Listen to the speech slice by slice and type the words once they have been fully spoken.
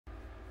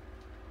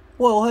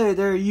Well, hey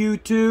there,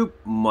 YouTube.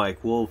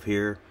 Mike Wolf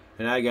here,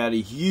 and I got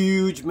a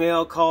huge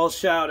mail call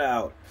shout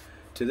out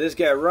to this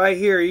guy right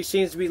here. He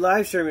seems to be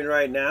live streaming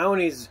right now,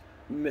 and he's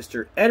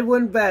Mr.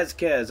 Edwin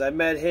Vazquez. I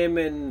met him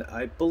in,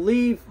 I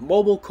believe,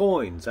 Mobile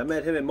Coins. I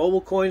met him in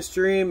Mobile Coin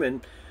stream,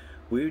 and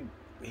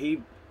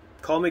he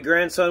called me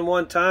grandson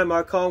one time.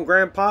 I call him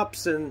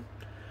Grandpops, and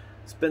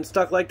it's been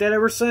stuck like that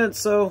ever since.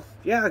 So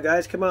yeah,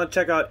 guys, come on and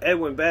check out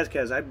Edwin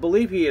Vazquez. I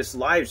believe he is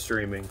live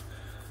streaming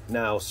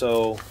now,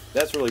 so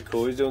that's really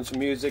cool. He's doing some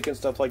music and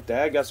stuff like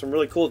that. Got some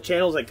really cool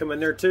channels that come in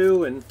there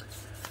too. And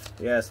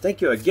yes, thank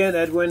you again,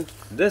 Edwin.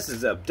 This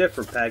is a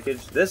different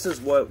package. This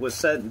is what was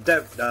sent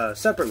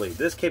separately.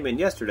 This came in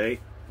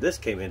yesterday. This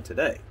came in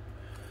today.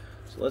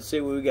 So let's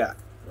see what we got.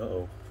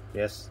 Uh-oh.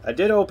 Yes, I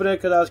did open it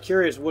because I was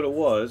curious what it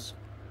was.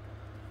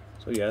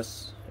 So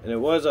yes, and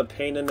it was a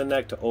pain in the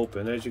neck to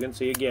open, as you can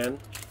see again.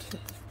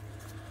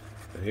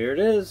 But here it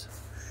is.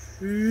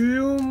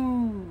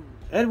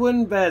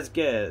 Edwin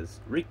Vazquez,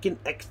 Rican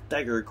X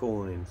Dagger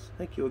Coins.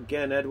 Thank you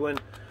again, Edwin.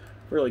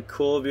 Really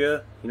cool of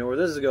you. You know where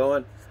this is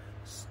going.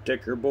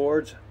 Sticker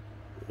boards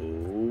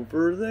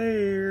over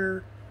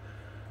there.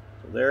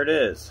 So there it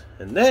is.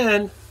 And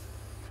then,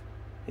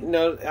 you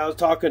know, I was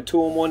talking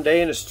to him one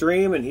day in a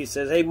stream, and he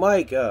says, "Hey,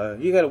 Mike, you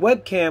got a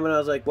webcam?" And I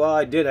was like, "Well,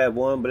 I did have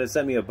one, but it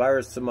sent me a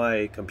virus to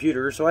my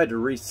computer, so I had to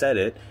reset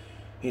it."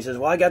 He says,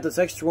 "Well, I got this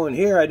extra one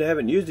here. I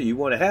haven't used it. You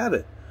want to have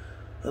it?"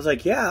 I was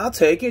like, "Yeah, I'll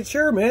take it.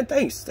 Sure, man.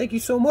 Thanks. Thank you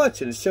so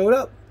much." And it showed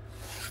up.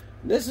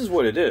 This is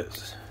what it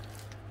is.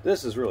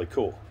 This is really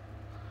cool.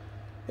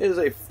 It is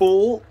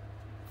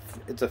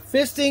it's a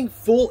fisting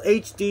full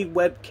HD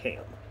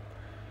webcam.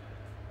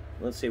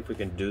 Let's see if we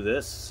can do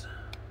this.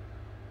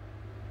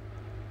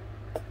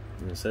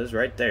 And it says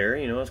right there,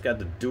 you know, it's got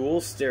the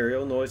dual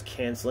stereo noise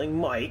canceling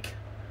mic.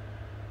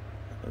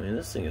 I mean,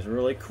 this thing is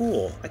really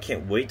cool. I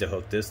can't wait to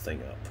hook this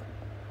thing up.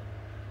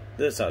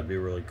 This ought to be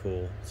really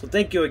cool. So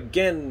thank you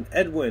again,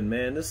 Edwin,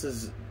 man. This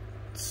is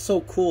so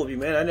cool of you,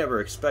 man. I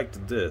never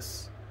expected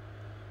this.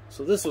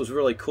 So this was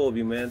really cool of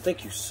you, man.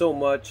 Thank you so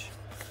much.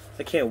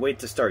 I can't wait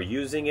to start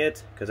using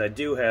it, because I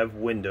do have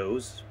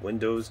Windows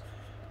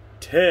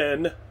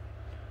 10.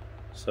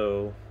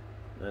 So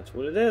that's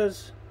what it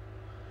is.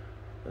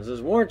 This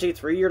is warranty,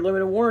 3-year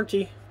limited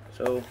warranty.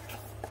 So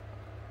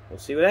we'll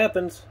see what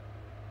happens.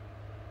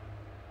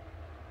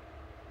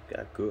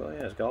 Got good. Oh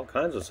yeah, it's got all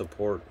kinds of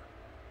support.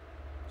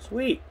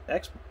 Sweet.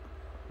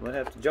 Might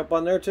have to jump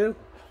on there too.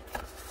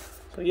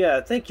 So yeah,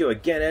 thank you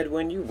again,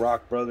 Edwin. You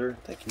rock, brother.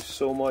 Thank you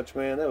so much,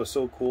 man. That was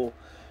so cool.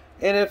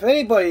 And if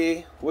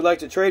anybody would like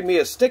to trade me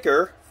a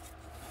sticker,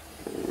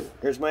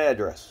 here's my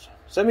address.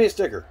 Send me a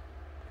sticker.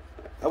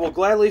 I will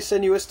gladly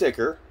send you a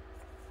sticker.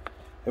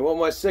 And what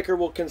my sticker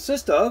will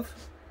consist of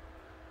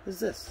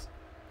is this.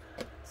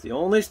 It's the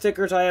only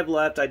stickers I have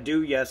left. I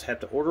do, yes, have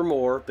to order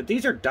more, but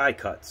these are die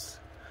cuts.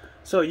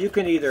 So you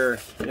can either,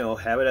 you know,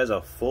 have it as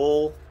a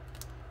full,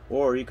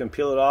 or you can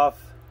peel it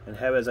off and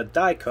have it as a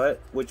die cut,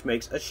 which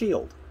makes a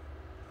shield.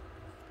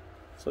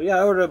 So yeah,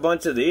 I ordered a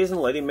bunch of these, and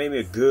the lady made me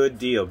a good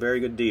deal, very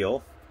good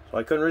deal. So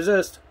I couldn't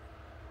resist.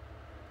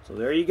 So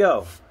there you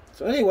go.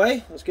 So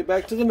anyway, let's get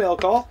back to the mail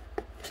call.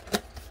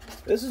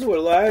 This is what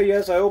I,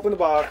 yes, I opened the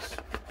box.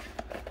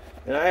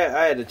 And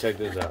I had to check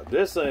this out.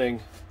 This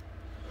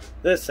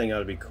thing ought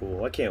to be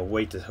cool. I can't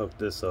wait to hook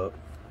this up.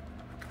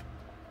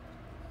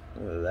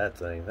 Look at that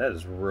thing. That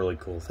is really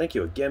cool. Thank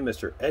you again,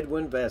 Mr.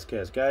 Edwin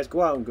Vazquez. Guys,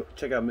 go out and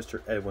check out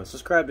Mr. Edwin.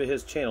 Subscribe to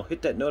his channel.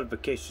 Hit that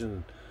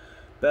notification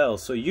bell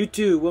so you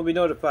too will be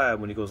notified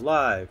when he goes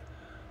live.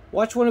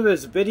 Watch one of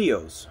his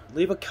videos.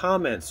 Leave a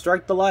comment.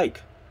 Strike the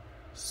like.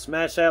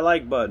 Smash that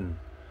like button.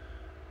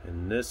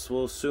 And this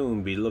will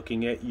soon be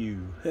looking at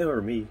you.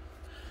 Or me.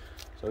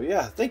 So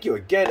yeah, thank you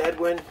again,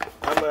 Edwin.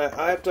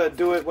 I have to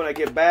do it when I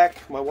get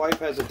back. My wife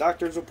has a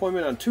doctor's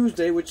appointment on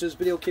Tuesday, which this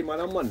video came out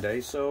on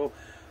Monday. So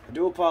I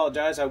do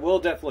apologize. I will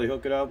definitely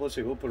hook it up. Let's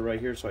see, we'll put it right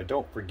here so I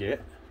don't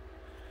forget.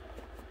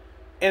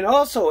 And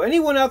also,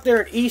 anyone out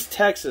there in East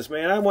Texas,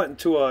 man, I went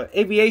to an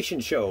aviation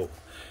show.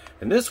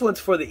 And this one's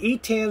for the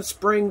ETAN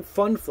Spring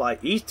Fun Flight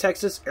East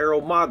Texas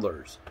Aero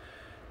Modelers.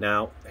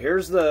 Now,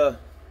 here's the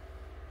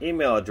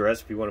email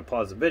address if you want to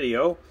pause the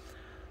video.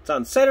 It's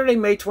on Saturday,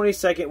 May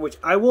 22nd, which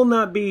I will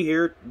not be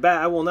here.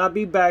 I will not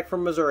be back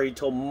from Missouri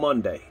until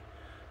Monday.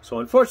 So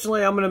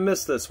unfortunately, I'm going to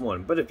miss this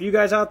one. But if you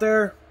guys out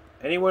there,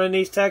 anyone in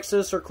East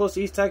Texas or close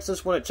to East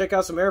Texas, want to check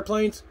out some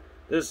airplanes,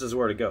 this is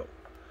where to go.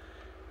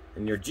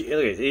 And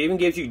it even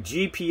gives you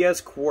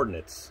GPS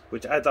coordinates,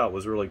 which I thought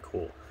was really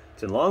cool.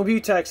 It's in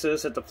Longview,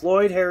 Texas, at the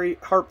Floyd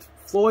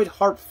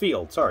Harp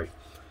Field. Sorry,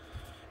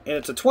 and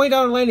it's a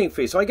 $20 landing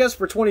fee. So I guess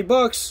for 20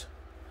 bucks,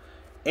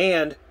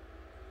 and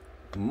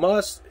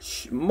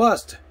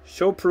must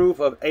show proof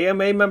of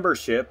AMA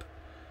membership,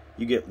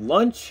 you get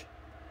lunch,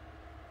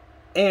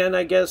 and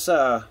I guess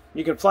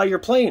you can fly your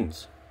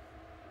planes.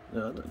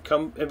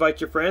 Come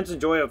invite your friends,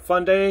 enjoy a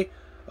fun day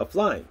of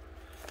flying.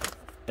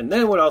 And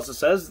then what else it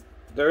says,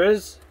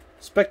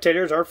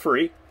 spectators are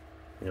free.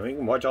 You know, you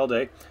can watch all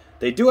day.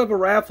 They do have a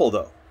raffle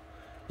though.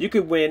 you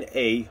could win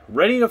a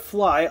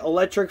ready-to-fly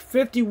electric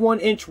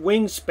 51-inch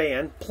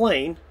wingspan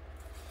plane.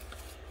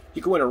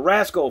 You can win a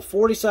Rascal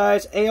 40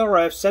 size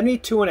ARF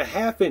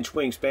 72.5-inch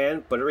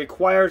wingspan, but it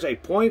requires a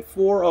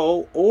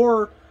 .40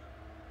 or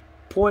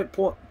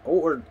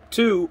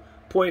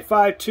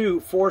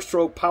 2.52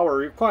 four-stroke power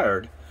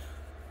required,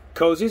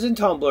 cozies and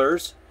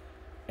tumblers,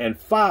 and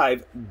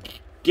 5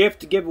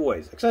 gift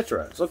giveaways,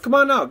 etc. So come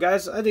on now,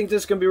 guys. I think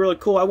this is going to be really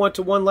cool. I went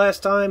to one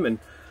last time, and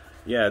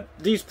yeah,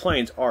 these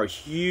planes are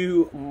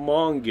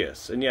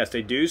humongous. And yes,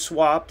 they do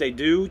swap, they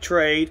do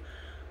trade.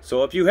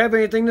 So if you have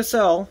anything to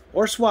sell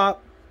or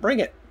swap, bring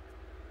it.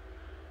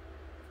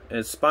 And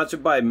it's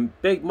sponsored by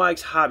Big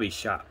Mike's Hobby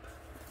Shop.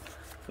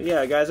 But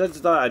yeah, guys, I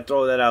just thought I'd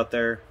throw that out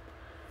there.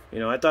 You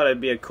know, I thought it'd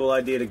be a cool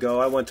idea to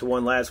go. I went to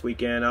one last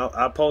weekend.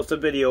 I'll post a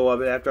video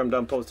of it after I'm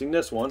done posting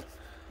this one.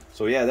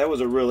 So yeah, that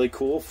was a really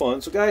cool,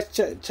 fun. So guys,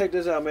 check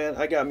this out, man.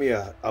 I got me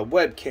a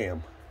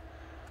webcam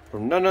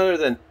from none other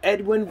than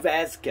Edwin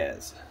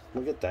Vazquez.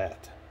 Look at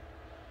that.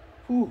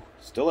 Whew,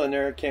 still in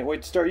there. Can't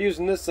wait to start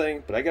using this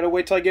thing, but I gotta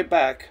wait till I get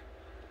back.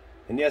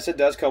 And yes, it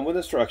does come with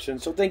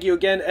instructions. So thank you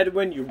again,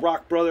 Edwin. You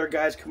rock, brother.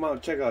 Guys, come out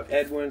and check out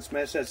Edwin.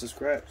 Smash that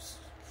subscribe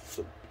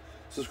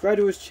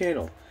to his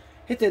channel.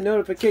 Hit that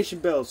notification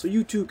bell so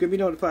you too can be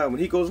notified when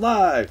he goes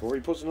live or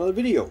he posts another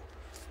video.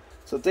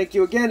 So thank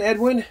you again,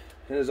 Edwin.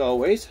 And as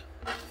always,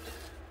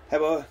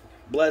 have a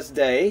blessed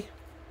day.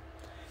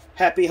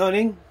 Happy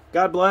hunting.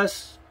 God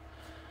bless.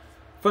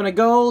 Fun of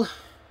gold.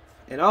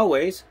 And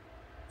always,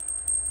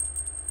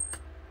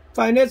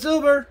 find that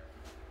silver.